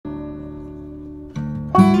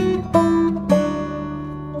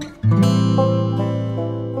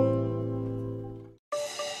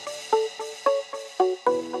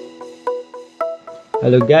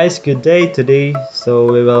Hello guys, good day today. So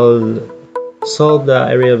we will solve the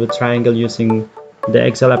area of a triangle using the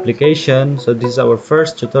Excel application. So this is our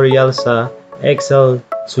first tutorial sa Excel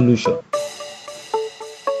solution.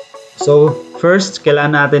 So first,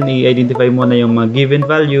 kailangan natin i-identify muna yung mga given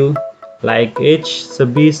value like H sa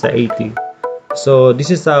B sa 80. So this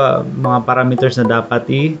is the mga parameters na dapat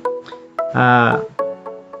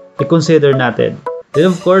i-consider natin. Then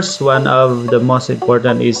of course, one of the most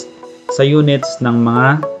important is sa units ng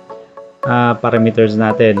mga parameters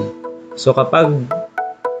natin. So kapag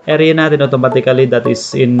area natin automatically that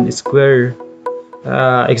is in square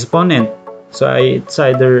exponent, so it's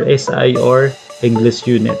either SI or English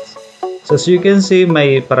units. So as you can see,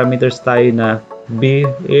 may parameters tayo na B,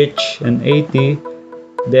 H, and 80.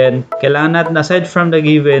 Then kailangan natin, aside from the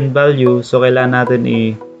given value, so kailangan natin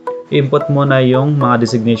i-input muna yung mga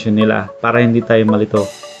designation nila para hindi tayo malito.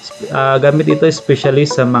 Gamit ito especially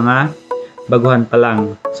sa mga baguhan pa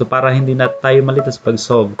lang. So para hindi na tayo malito sa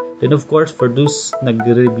pag-solve. Then of course, for those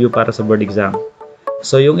nag-review para sa board exam.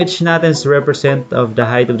 So yung H natin is represent of the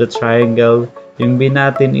height of the triangle. Yung B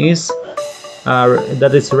natin is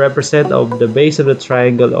that is represent of the base of the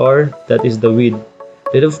triangle, or that is the width.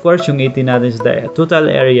 Then of course, yung 80 natin is the total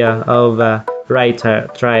area of right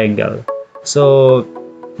triangle. So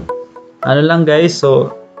ano lang guys,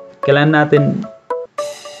 so kailangan natin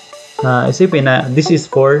isipin na this is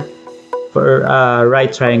for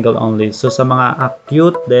right triangle only. So sa mga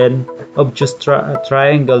acute then obtuse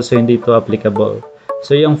triangle, so hindi ito applicable.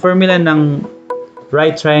 So yung formula ng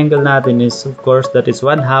right triangle natin is of course that is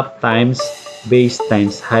 1/2 times base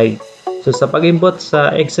times height. So sa pag-input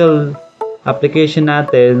sa Excel application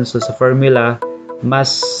natin, so sa formula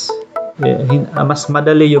mas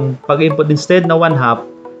madali yung pag-input. Instead na 1/2,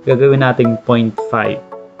 gagawin nating 0.5.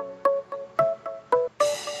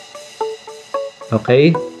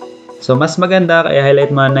 Okay? So mas maganda, kaya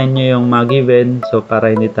highlight muna ninyo yung mga given, so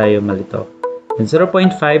para hindi tayo malito. And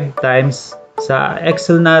 0.5 times sa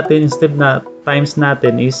Excel natin, instead na times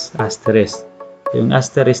natin is asterisk. Yung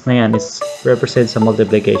asterisk na yan is represent sa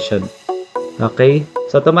multiplication. Okay?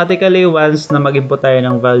 So automatically, once na mag-input tayo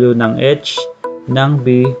ng value ng H, ng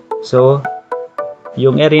B, so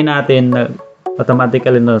yung area natin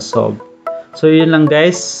automatically na-solve. So yun lang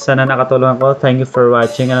guys, sana nakatulong ako. Thank you for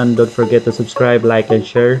watching, and don't forget to subscribe, like, and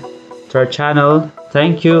share to our channel.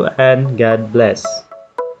 Thank you and God bless.